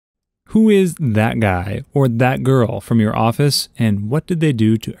Who is that guy or that girl from your office, and what did they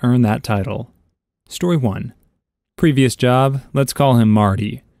do to earn that title? Story 1. Previous job, let's call him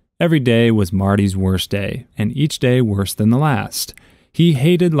Marty. Every day was Marty's worst day, and each day worse than the last. He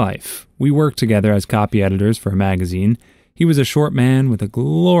hated life. We worked together as copy editors for a magazine. He was a short man with a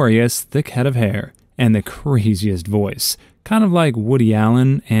glorious thick head of hair and the craziest voice, kind of like Woody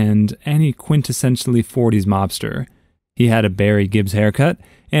Allen and any quintessentially 40s mobster. He had a Barry Gibbs haircut,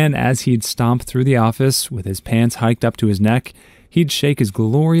 and as he'd stomp through the office with his pants hiked up to his neck, he'd shake his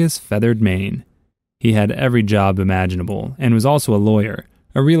glorious feathered mane. He had every job imaginable, and was also a lawyer,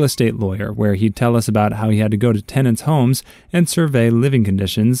 a real estate lawyer, where he'd tell us about how he had to go to tenants' homes and survey living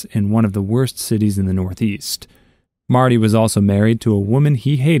conditions in one of the worst cities in the Northeast. Marty was also married to a woman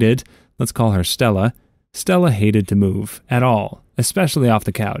he hated. Let's call her Stella. Stella hated to move, at all, especially off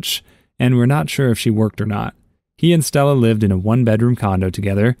the couch, and we're not sure if she worked or not. He and Stella lived in a one-bedroom condo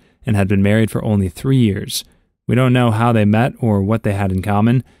together and had been married for only 3 years. We don't know how they met or what they had in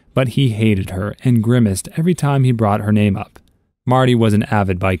common, but he hated her and grimaced every time he brought her name up. Marty was an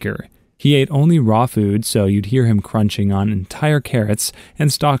avid biker. He ate only raw food, so you'd hear him crunching on entire carrots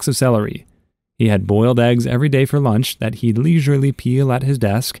and stalks of celery. He had boiled eggs every day for lunch that he'd leisurely peel at his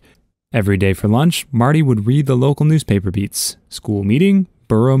desk. Every day for lunch, Marty would read the local newspaper beats. School meeting,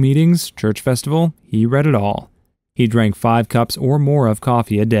 borough meetings, church festival, he read it all. He drank 5 cups or more of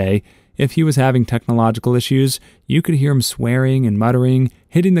coffee a day. If he was having technological issues, you could hear him swearing and muttering,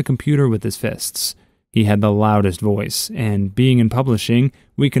 hitting the computer with his fists. He had the loudest voice, and being in publishing,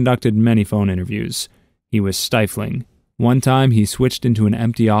 we conducted many phone interviews. He was stifling. One time, he switched into an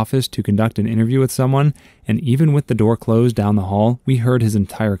empty office to conduct an interview with someone, and even with the door closed down the hall, we heard his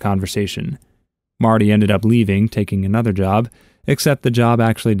entire conversation. Marty ended up leaving, taking another job, except the job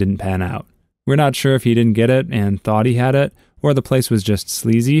actually didn't pan out. We're not sure if he didn't get it and thought he had it, or the place was just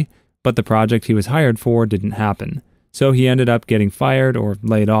sleazy, but the project he was hired for didn't happen. So he ended up getting fired or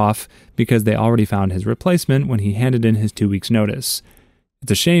laid off because they already found his replacement when he handed in his 2 weeks' notice.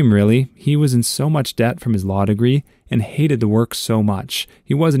 It's a shame, really. He was in so much debt from his law degree and hated the work so much,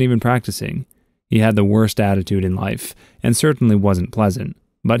 he wasn't even practicing. He had the worst attitude in life, and certainly wasn't pleasant.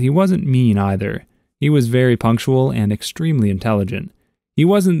 But he wasn't mean either. He was very punctual and extremely intelligent. He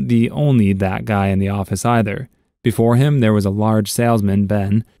wasn't the only that guy in the office either. Before him, there was a large salesman,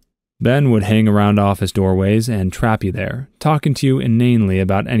 Ben. Ben would hang around office doorways and trap you there, talking to you inanely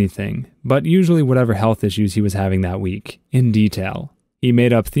about anything, but usually whatever health issues he was having that week, in detail. He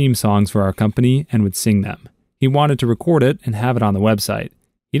made up theme songs for our company and would sing them. He wanted to record it and have it on the website.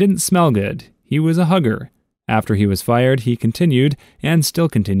 He didn't smell good. He was a hugger. After he was fired, he continued, and still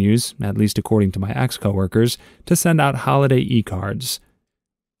continues, at least according to my ex-coworkers, to send out holiday e-cards.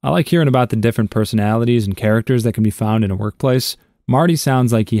 I like hearing about the different personalities and characters that can be found in a workplace. Marty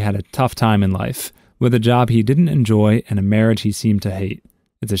sounds like he had a tough time in life, with a job he didn't enjoy and a marriage he seemed to hate.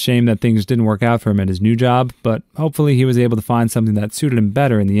 It's a shame that things didn't work out for him at his new job, but hopefully he was able to find something that suited him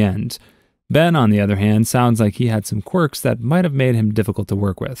better in the end. Ben, on the other hand, sounds like he had some quirks that might have made him difficult to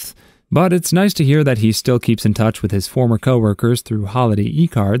work with. But it's nice to hear that he still keeps in touch with his former coworkers through holiday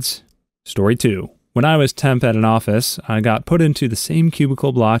e-cards. Story 2. When I was temp at an office, I got put into the same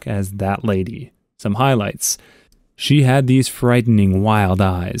cubicle block as that lady. Some highlights. She had these frightening wild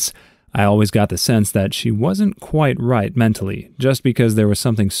eyes. I always got the sense that she wasn't quite right mentally, just because there was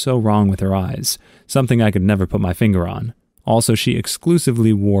something so wrong with her eyes, something I could never put my finger on. Also, she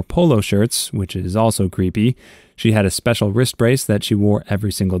exclusively wore polo shirts, which is also creepy. She had a special wrist brace that she wore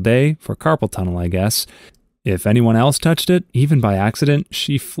every single day, for carpal tunnel, I guess. If anyone else touched it, even by accident,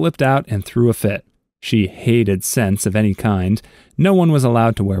 she flipped out and threw a fit. She hated scents of any kind. No one was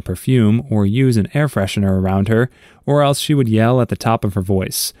allowed to wear perfume or use an air freshener around her, or else she would yell at the top of her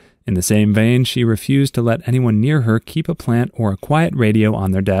voice. In the same vein, she refused to let anyone near her keep a plant or a quiet radio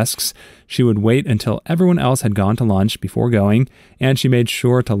on their desks. She would wait until everyone else had gone to lunch before going, and she made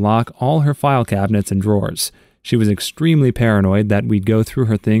sure to lock all her file cabinets and drawers. She was extremely paranoid that we'd go through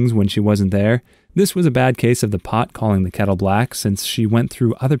her things when she wasn't there. This was a bad case of the pot calling the kettle black, since she went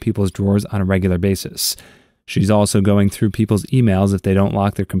through other people's drawers on a regular basis. She's also going through people's emails if they don't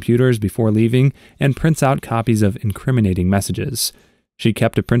lock their computers before leaving, and prints out copies of incriminating messages. She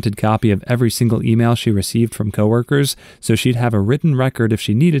kept a printed copy of every single email she received from coworkers, so she'd have a written record if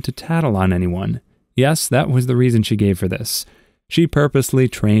she needed to tattle on anyone. Yes, that was the reason she gave for this. She purposely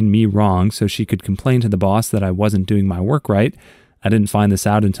trained me wrong so she could complain to the boss that I wasn't doing my work right. I didn't find this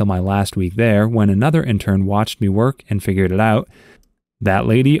out until my last week there, when another intern watched me work and figured it out. That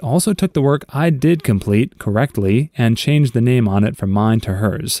lady also took the work I did complete correctly and changed the name on it from mine to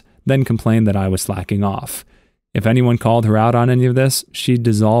hers, then complained that I was slacking off. If anyone called her out on any of this, she'd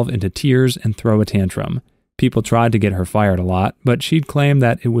dissolve into tears and throw a tantrum. People tried to get her fired a lot, but she'd claim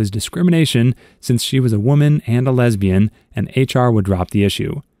that it was discrimination since she was a woman and a lesbian, and HR would drop the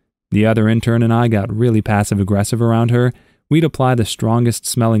issue. The other intern and I got really passive-aggressive around her. We'd apply the strongest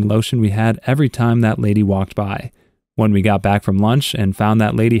smelling lotion we had every time that lady walked by. When we got back from lunch and found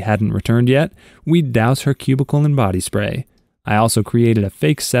that lady hadn't returned yet, we'd douse her cubicle in body spray. I also created a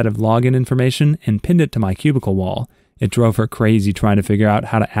fake set of login information and pinned it to my cubicle wall. It drove her crazy trying to figure out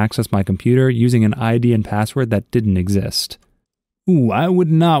how to access my computer using an ID and password that didn't exist. Ooh, I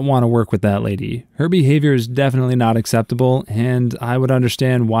would not want to work with that lady. Her behavior is definitely not acceptable, and I would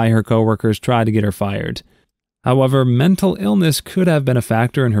understand why her coworkers tried to get her fired. However, mental illness could have been a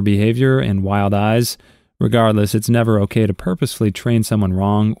factor in her behavior and wild eyes. Regardless, it's never okay to purposefully train someone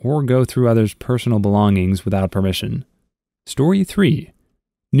wrong or go through others' personal belongings without permission. Story 3.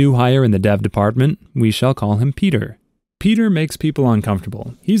 New hire in the dev department. We shall call him Peter. Peter makes people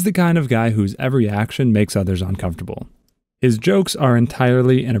uncomfortable. He's the kind of guy whose every action makes others uncomfortable. His jokes are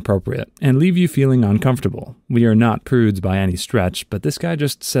entirely inappropriate and leave you feeling uncomfortable. We are not prudes by any stretch, but this guy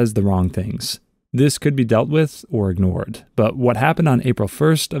just says the wrong things. This could be dealt with or ignored, but what happened on April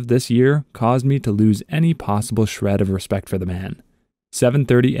 1st of this year caused me to lose any possible shred of respect for the man.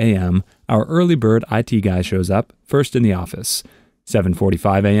 7:30 a.m., our early bird IT guy shows up, first in the office.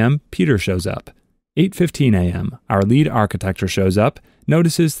 7:45 a.m., Peter shows up. 8:15 a.m., our lead architecture shows up,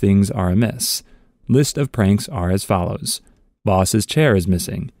 notices things are amiss. List of pranks are as follows. Boss's chair is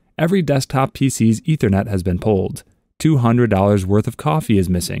missing. Every desktop PC's Ethernet has been pulled. $200 worth of coffee is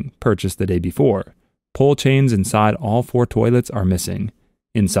missing, purchased the day before. Pole chains inside all 4 toilets are missing.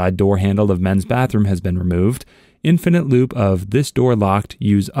 Inside door handle of men's bathroom has been removed. Infinite loop of this door locked,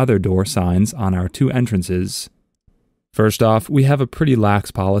 use other door signs on our 2 entrances. First off, we have a pretty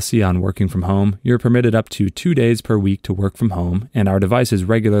lax policy on working from home. You're permitted up to 2 days per week to work from home, and our devices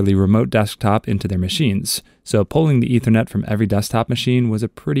regularly remote desktop into their machines, so pulling the Ethernet from every desktop machine was a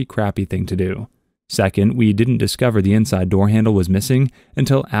pretty crappy thing to do. Second, we didn't discover the inside door handle was missing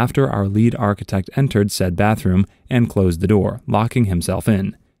until after our lead architect entered said bathroom and closed the door, locking himself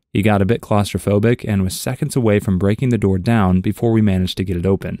in. He got a bit claustrophobic and was seconds away from breaking the door down before we managed to get it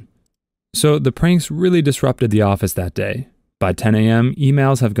open. So the pranks really disrupted the office that day. By 10 a.m.,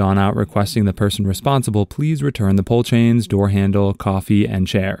 emails have gone out requesting the person responsible please return the pull chains, door handle, coffee, and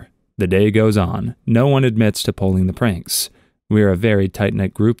chair. The day goes on. No one admits to pulling the pranks. We are a very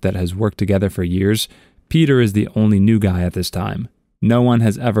tight-knit group that has worked together for years. Peter is the only new guy at this time. No one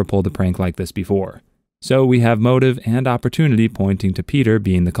has ever pulled a prank like this before. So we have motive and opportunity pointing to Peter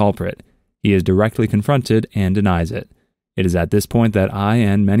being the culprit. He is directly confronted and denies it. It is at this point that I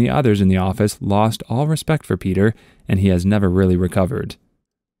and many others in the office lost all respect for Peter, and he has never really recovered.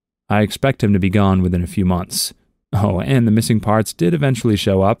 I expect him to be gone within a few months. Oh, and the missing parts did eventually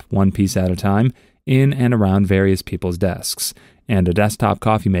show up, one piece at a time, in and around various people's desks, and a desktop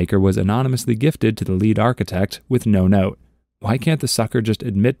coffee maker was anonymously gifted to the lead architect with no note. Why can't the sucker just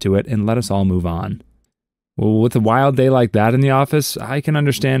admit to it and let us all move on? Well, with a wild day like that in the office, I can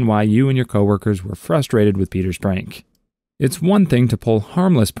understand why you and your coworkers were frustrated with Peter's prank. It's one thing to pull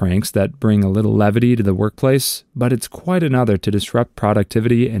harmless pranks that bring a little levity to the workplace, but it's quite another to disrupt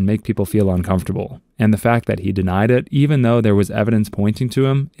productivity and make people feel uncomfortable. And the fact that he denied it, even though there was evidence pointing to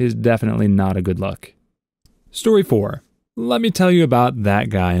him, is definitely not a good look. Story 4. Let me tell you about that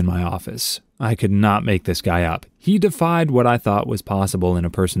guy in my office. I could not make this guy up. He defied what I thought was possible in a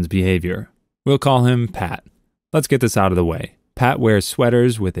person's behavior. We'll call him Pat. Let's get this out of the way. Pat wears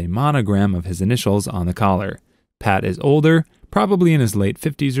sweaters with a monogram of his initials on the collar. Pat is older, probably in his late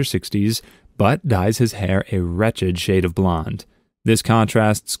 50s or 60s, but dyes his hair a wretched shade of blonde. This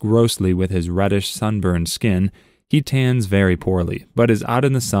contrasts grossly with his reddish, sunburned skin. He tans very poorly, but is out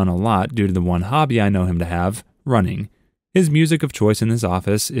in the sun a lot due to the one hobby I know him to have, running. His music of choice in his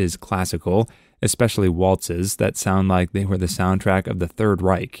office is classical, especially waltzes that sound like they were the soundtrack of the Third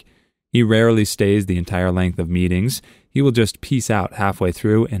Reich. He rarely stays the entire length of meetings. He will just peace out halfway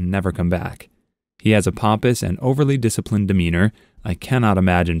through and never come back. He has a pompous and overly disciplined demeanor. I cannot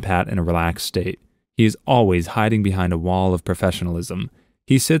imagine Pat in a relaxed state. He is always hiding behind a wall of professionalism.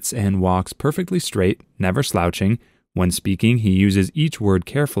 He sits and walks perfectly straight, never slouching. When speaking, he uses each word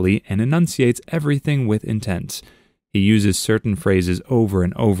carefully and enunciates everything with intent. He uses certain phrases over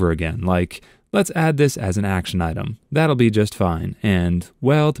and over again, like, "Let's add this as an action item. That'll be just fine," and,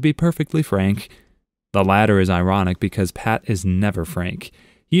 "Well, to be perfectly frank." The latter is ironic because Pat is never frank.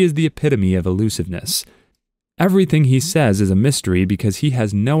 He is the epitome of elusiveness. Everything he says is a mystery because he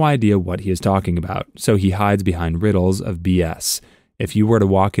has no idea what he is talking about, so he hides behind riddles of BS. If you were to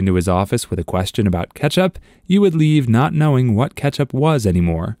walk into his office with a question about ketchup, you would leave not knowing what ketchup was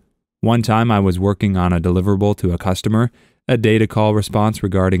anymore. One time I was working on a deliverable to a customer, a data call response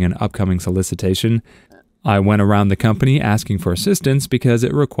regarding an upcoming solicitation. I went around the company asking for assistance because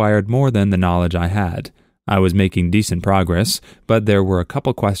it required more than the knowledge I had. I was making decent progress, but there were a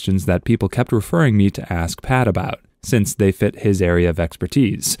couple questions that people kept referring me to ask Pat about, since they fit his area of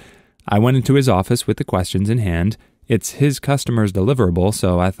expertise. I went into his office with the questions in hand. It's his customer's deliverable,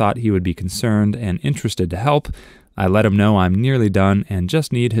 so I thought he would be concerned and interested to help. I let him know I'm nearly done and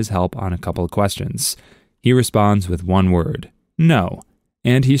just need his help on a couple of questions. He responds with one word, "No,"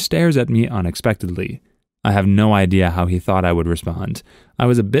 and he stares at me unexpectedly. I have no idea how he thought I would respond. I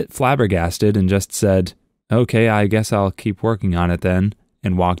was a bit flabbergasted and just said, "Okay, I guess I'll keep working on it then,"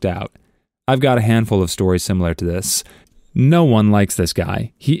 and walked out. I've got a handful of stories similar to this. No one likes this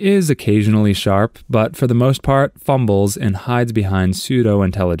guy. He is occasionally sharp, but for the most part, fumbles and hides behind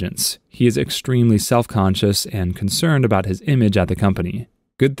pseudo-intelligence. He is extremely self-conscious and concerned about his image at the company.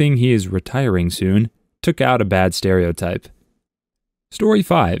 Good thing he is retiring soon. Took out a bad stereotype. Story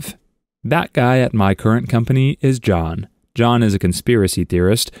 5. That guy at my current company is John. John is a conspiracy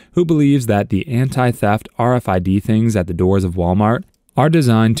theorist who believes that the anti-theft RFID things at the doors of Walmart are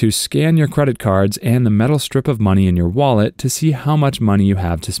designed to scan your credit cards and the metal strip of money in your wallet to see how much money you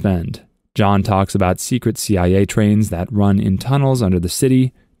have to spend. John talks about secret CIA trains that run in tunnels under the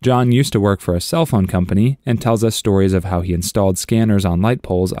city. John used to work for a cell phone company and tells us stories of how he installed scanners on light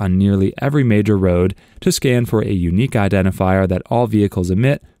poles on nearly every major road to scan for a unique identifier that all vehicles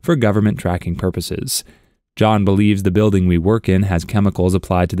emit for government tracking purposes. John believes the building we work in has chemicals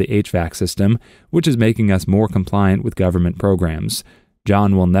applied to the HVAC system, which is making us more compliant with government programs.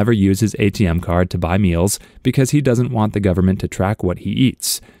 John will never use his ATM card to buy meals because he doesn't want the government to track what he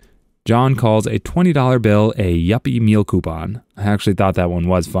eats. John calls a $20 bill a yuppie meal coupon. I actually thought that one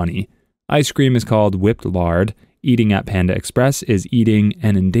was funny. Ice cream is called whipped lard. Eating at Panda Express is eating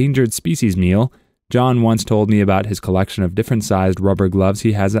an endangered species meal. John once told me about his collection of different sized rubber gloves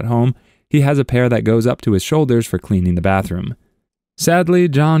he has at home. He has a pair that goes up to his shoulders for cleaning the bathroom. Sadly,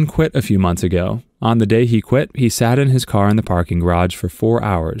 John quit a few months ago. On the day he quit, he sat in his car in the parking garage for 4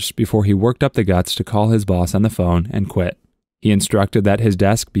 hours before he worked up the guts to call his boss on the phone and quit. He instructed that his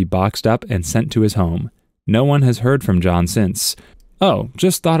desk be boxed up and sent to his home. No one has heard from John since. Oh,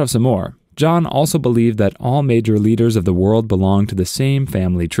 just thought of some more. John also believed that all major leaders of the world belong to the same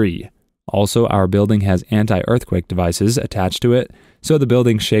family tree. Also, our building has anti-earthquake devices attached to it, so the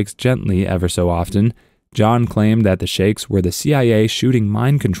building shakes gently ever so often. John claimed that the shakes were the CIA shooting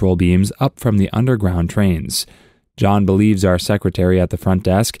mind control beams up from the underground trains. John believes our secretary at the front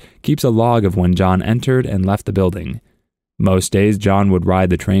desk keeps a log of when John entered and left the building. Most days, John would ride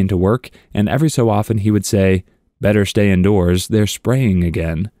the train to work, and every so often he would say, "Better stay indoors, they're spraying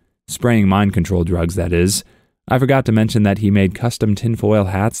again." Spraying mind control drugs, that is. I forgot to mention that he made custom tinfoil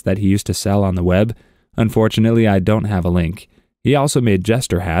hats that he used to sell on the web. Unfortunately, I don't have a link. He also made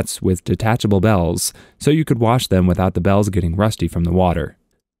jester hats with detachable bells, so you could wash them without the bells getting rusty from the water.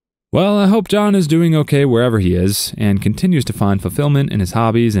 Well, I hope John is doing okay wherever he is, and continues to find fulfillment in his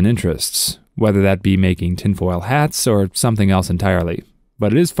hobbies and interests, whether that be making tinfoil hats or something else entirely.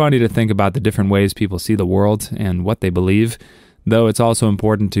 But it is funny to think about the different ways people see the world and what they believe, though it's also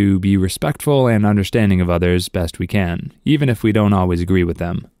important to be respectful and understanding of others best we can, even if we don't always agree with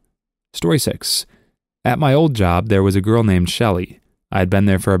them. Story 6. At my old job, there was a girl named Shelley. I had been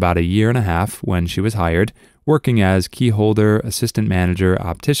there for about a year and a half when she was hired, working as key holder, assistant manager,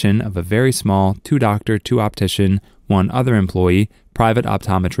 optician of a very small 2-doctor, 2-optician, 1 other employee, private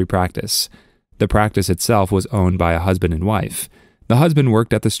optometry practice. The practice itself was owned by a husband and wife. The husband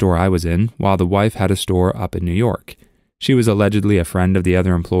worked at the store I was in, while the wife had a store up in New York. She was allegedly a friend of the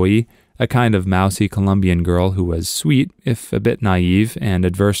other employee, a kind of mousy Colombian girl who was sweet, if a bit naive, and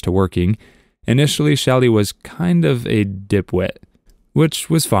adverse to working. Initially, Shelley was kind of a dipwit, which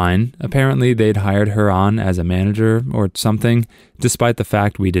was fine. Apparently, they'd hired her on as a manager or something, despite the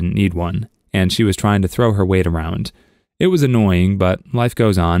fact we didn't need one, and she was trying to throw her weight around. It was annoying, but life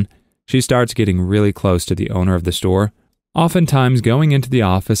goes on. She starts getting really close to the owner of the store, oftentimes going into the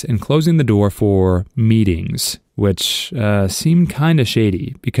office and closing the door for meetings, which seemed kinda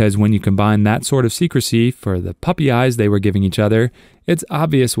shady, because when you combine that sort of secrecy for the puppy eyes they were giving each other, it's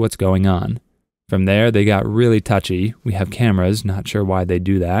obvious what's going on. From there, they got really touchy. We have cameras, not sure why they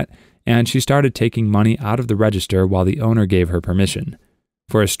do that, and she started taking money out of the register while the owner gave her permission.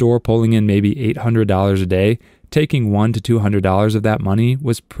 For a store pulling in maybe $800 a day, taking $100 to $200 of that money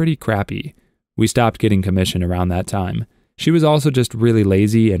was pretty crappy. We stopped getting commission around that time. She was also just really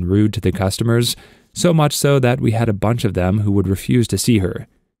lazy and rude to the customers. so much so that we had a bunch of them who would refuse to see her.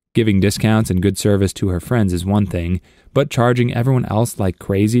 Giving discounts and good service to her friends is one thing, but charging everyone else like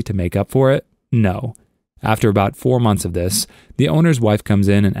crazy to make up for it? No. After about 4 months of this, the owner's wife comes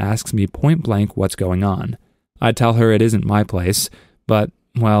in and asks me point blank what's going on. I tell her it isn't my place, but,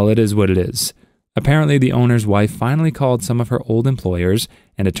 well, it is what it is. Apparently, the owner's wife finally called some of her old employers,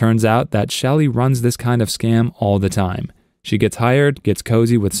 and it turns out that Shelley runs this kind of scam all the time. She gets hired, gets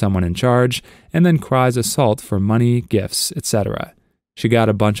cozy with someone in charge, and then cries assault for money, gifts, etc. She got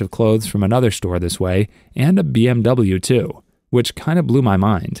a bunch of clothes from another store this way, and a BMW too, which kind of blew my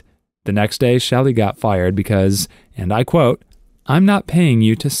mind. The next day, Shelley got fired because, and I quote, "I'm not paying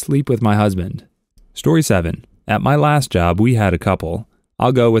you to sleep with my husband." Story 7. At my last job, we had a couple.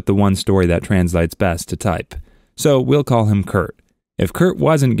 I'll go with the one story that translates best to type. So we'll call him Kurt. If Kurt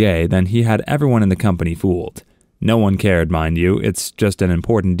wasn't gay, then he had everyone in the company fooled. No one cared, mind you, it's just an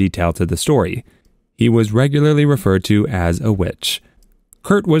important detail to the story. He was regularly referred to as a witch.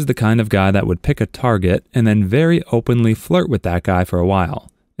 Kurt was the kind of guy that would pick a target and then very openly flirt with that guy for a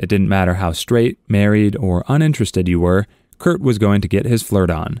while. It didn't matter how straight, married, or uninterested you were, Kurt was going to get his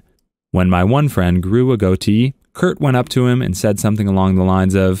flirt on. When my one friend grew a goatee, Kurt went up to him and said something along the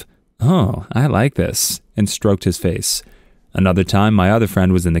lines of, "Oh, I like this," and stroked his face. Another time, my other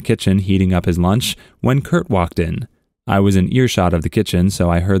friend was in the kitchen heating up his lunch when Kurt walked in. I was in earshot of the kitchen, so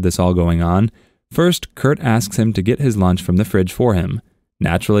I heard this all going on. First, Kurt asks him to get his lunch from the fridge for him.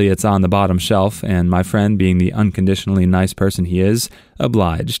 Naturally, it's on the bottom shelf, and my friend, being the unconditionally nice person he is,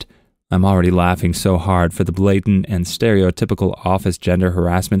 obliged. I'm already laughing so hard for the blatant and stereotypical office gender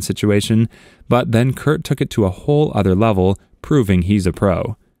harassment situation, but then Kurt took it to a whole other level, proving he's a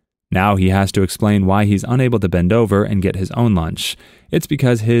pro. Now he has to explain why he's unable to bend over and get his own lunch. It's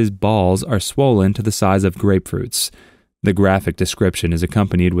because his balls are swollen to the size of grapefruits. The graphic description is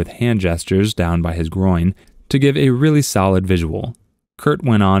accompanied with hand gestures down by his groin to give a really solid visual. Kurt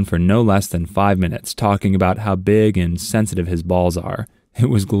went on for no less than 5 minutes talking about how big and sensitive his balls are. It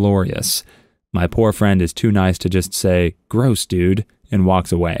was glorious. My poor friend is too nice to just say, "Gross, dude," and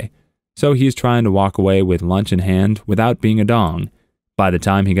walks away. So he's trying to walk away with lunch in hand without being a dong. By the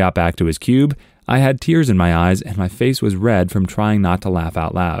time he got back to his cube, I had tears in my eyes and my face was red from trying not to laugh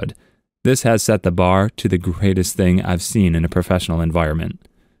out loud. This has set the bar to the greatest thing I've seen in a professional environment.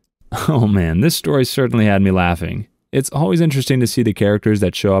 Oh man, this story certainly had me laughing. It's always interesting to see the characters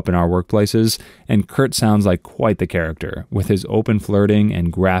that show up in our workplaces, and Kurt sounds like quite the character, with his open flirting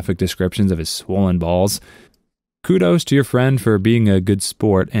and graphic descriptions of his swollen balls. Kudos to your friend for being a good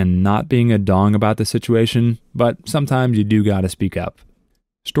sport and not being a dong about the situation, but sometimes you do gotta speak up.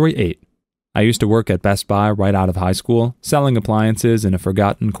 Story 8. I used to work at Best Buy right out of high school, selling appliances in a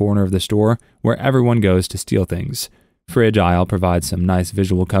forgotten corner of the store where everyone goes to steal things. Fridge aisle provides some nice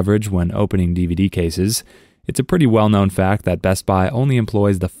visual coverage when opening DVD cases. It's a pretty well-known fact that Best Buy only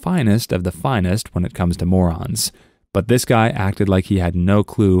employs the finest of the finest when it comes to morons. But this guy acted like he had no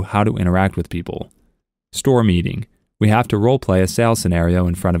clue how to interact with people. Store meeting. We have to role-play a sales scenario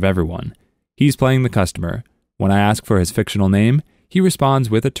in front of everyone. He's playing the customer. When I ask for his fictional name, he responds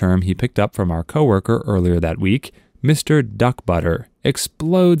with a term he picked up from our coworker earlier that week, Mr. Duck Butter,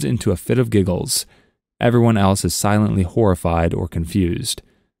 explodes into a fit of giggles. Everyone else is silently horrified or confused.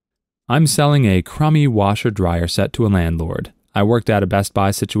 I'm selling a crummy washer-dryer set to a landlord. I worked at a Best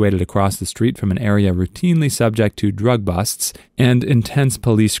Buy situated across the street from an area routinely subject to drug busts and intense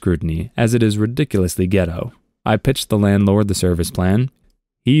police scrutiny, as it is ridiculously ghetto. I pitched the landlord the service plan.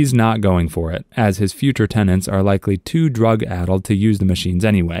 He's not going for it, as his future tenants are likely too drug-addled to use the machines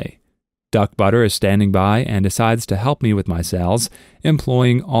anyway. Duck Butter is standing by and decides to help me with my sales,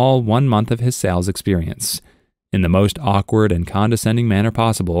 employing all 1 month of his sales experience. In the most awkward and condescending manner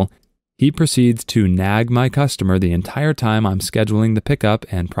possible, he proceeds to nag my customer the entire time I'm scheduling the pickup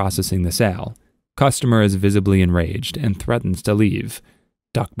and processing the sale. Customer is visibly enraged and threatens to leave.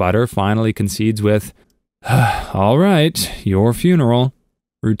 Duck Butter finally concedes with, "All right, your funeral."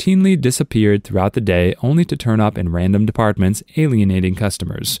 Routinely disappeared throughout the day only to turn up in random departments alienating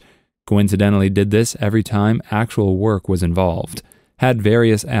customers. Coincidentally did this every time actual work was involved. Had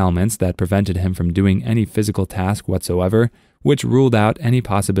various ailments that prevented him from doing any physical task whatsoever, which ruled out any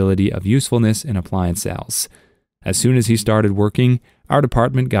possibility of usefulness in appliance sales. As soon as he started working, our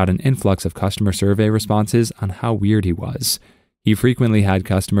department got an influx of customer survey responses on how weird he was. He frequently had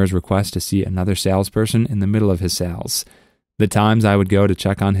customers request to see another salesperson in the middle of his sales. The times I would go to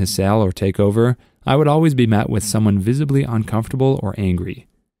check on his sale or take over, I would always be met with someone visibly uncomfortable or angry.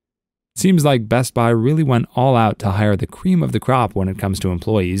 Seems like Best Buy really went all out to hire the cream of the crop when it comes to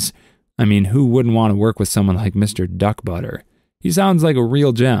employees. I mean, who wouldn't want to work with someone like Mr. Duck Butter? He sounds like a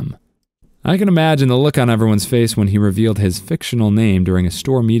real gem. I can imagine the look on everyone's face when he revealed his fictional name during a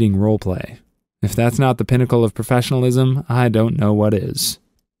store meeting roleplay. If that's not the pinnacle of professionalism, I don't know what is.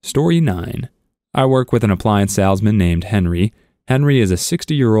 Story 9. I work with an appliance salesman named Henry. Henry is a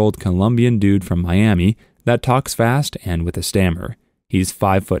 60-year-old Colombian dude from Miami that talks fast and with a stammer. He's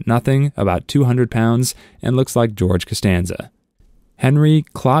 5'0", about 200 pounds, and looks like George Costanza. Henry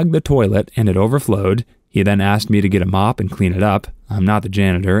clogged the toilet and it overflowed. He then asked me to get a mop and clean it up. I'm not the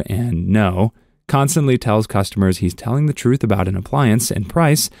janitor, and no. Constantly tells customers he's telling the truth about an appliance and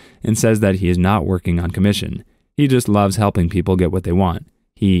price, and says that he is not working on commission. He just loves helping people get what they want.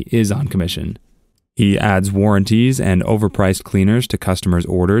 He is on commission. He adds warranties and overpriced cleaners to customers'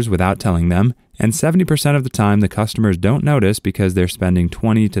 orders without telling them, and 70% of the time the customers don't notice because they're spending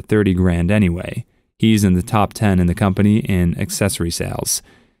 20 to 30 grand anyway. He's in the top 10 in the company in accessory sales.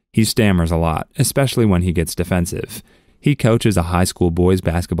 He stammers a lot, especially when he gets defensive. He coaches a high school boys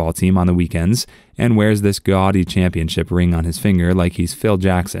basketball team on the weekends and wears this gaudy championship ring on his finger like he's Phil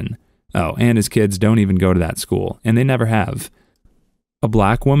Jackson. Oh, and his kids don't even go to that school, and they never have. A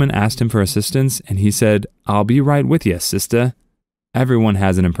black woman asked him for assistance, and he said, "I'll be right with you, sister." Everyone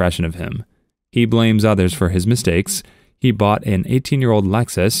has an impression of him. He blames others for his mistakes. He bought an 18-year-old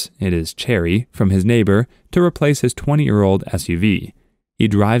Lexus, it is Cherry, from his neighbor to replace his 20-year-old SUV. He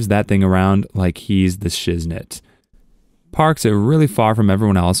drives that thing around like he's the shiznit. Parks it really far from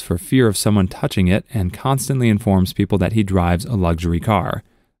everyone else for fear of someone touching it, and constantly informs people that he drives a luxury car.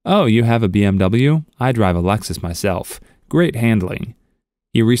 "Oh, you have a BMW? I drive a Lexus myself. Great handling."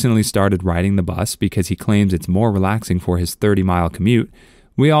 He recently started riding the bus because he claims it's more relaxing for his 30-mile commute.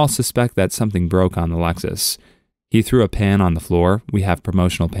 We all suspect that something broke on the Lexus. He threw a pan on the floor, we have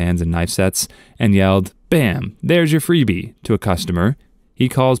promotional pans and knife sets, and yelled, "Bam, there's your freebie," to a customer. He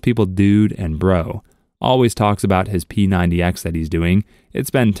calls people dude and bro. Always talks about his P90X that he's doing. It's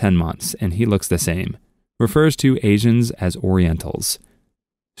been 10 months, and he looks the same. Refers to Asians as Orientals.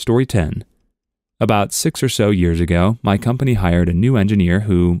 Story 10. About 6 or so years ago, my company hired a new engineer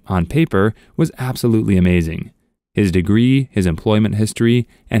who, on paper, was absolutely amazing. His degree, his employment history,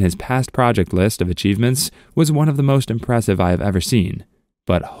 and his past project list of achievements was one of the most impressive I have ever seen.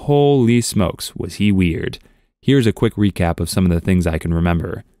 But holy smokes, was he weird. Here's a quick recap of some of the things I can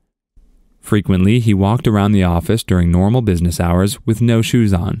remember. Frequently, he walked around the office during normal business hours with no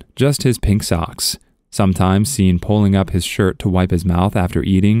shoes on, just his pink socks. Sometimes seen pulling up his shirt to wipe his mouth after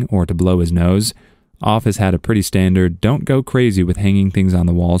eating or to blow his nose. Office had a pretty standard "don't go crazy with hanging things on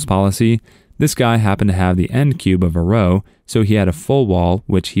the walls" policy. This guy happened to have the end cube of a row, so he had a full wall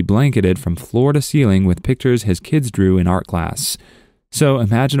which he blanketed from floor to ceiling with pictures his kids drew in art class. So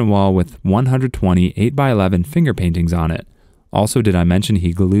imagine a wall with 120 8x11 finger paintings on it. Also, did I mention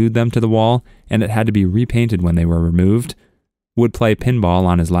he glued them to the wall, and it had to be repainted when they were removed? Would play pinball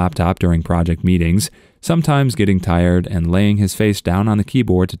on his laptop during project meetings, sometimes getting tired and laying his face down on the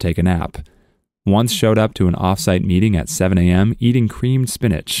keyboard to take a nap. Once showed up to an off-site meeting at 7 a.m. eating creamed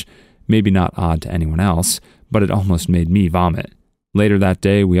spinach. Maybe not odd to anyone else, but it almost made me vomit. Later that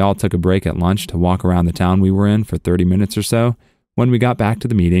day, we all took a break at lunch to walk around the town we were in for 30 minutes or so. When we got back to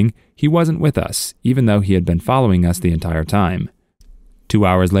the meeting, he wasn't with us, even though he had been following us the entire time. 2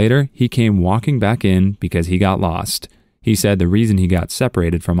 hours later, he came walking back in because he got lost. He said the reason he got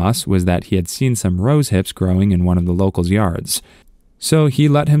separated from us was that he had seen some rose hips growing in one of the locals' yards. So he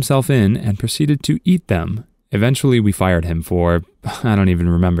let himself in and proceeded to eat them. Eventually, we fired him for, I don't even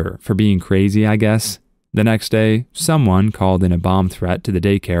remember, for being crazy, I guess. The next day, someone called in a bomb threat to the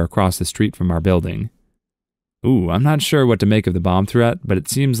daycare across the street from our building. Ooh, I'm not sure what to make of the bomb threat, but it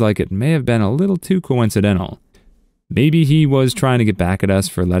seems like it may have been a little too coincidental. Maybe he was trying to get back at us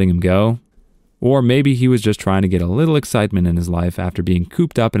for letting him go, or maybe he was just trying to get a little excitement in his life after being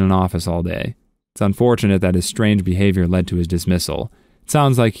cooped up in an office all day. It's unfortunate that his strange behavior led to his dismissal. It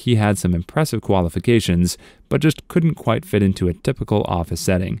sounds like he had some impressive qualifications, but just couldn't quite fit into a typical office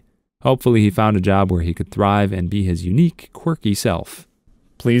setting. Hopefully he found a job where he could thrive and be his unique, quirky self.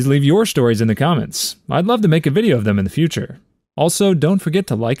 Please leave your stories in the comments. I'd love to make a video of them in the future. Also, don't forget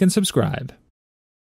to like and subscribe.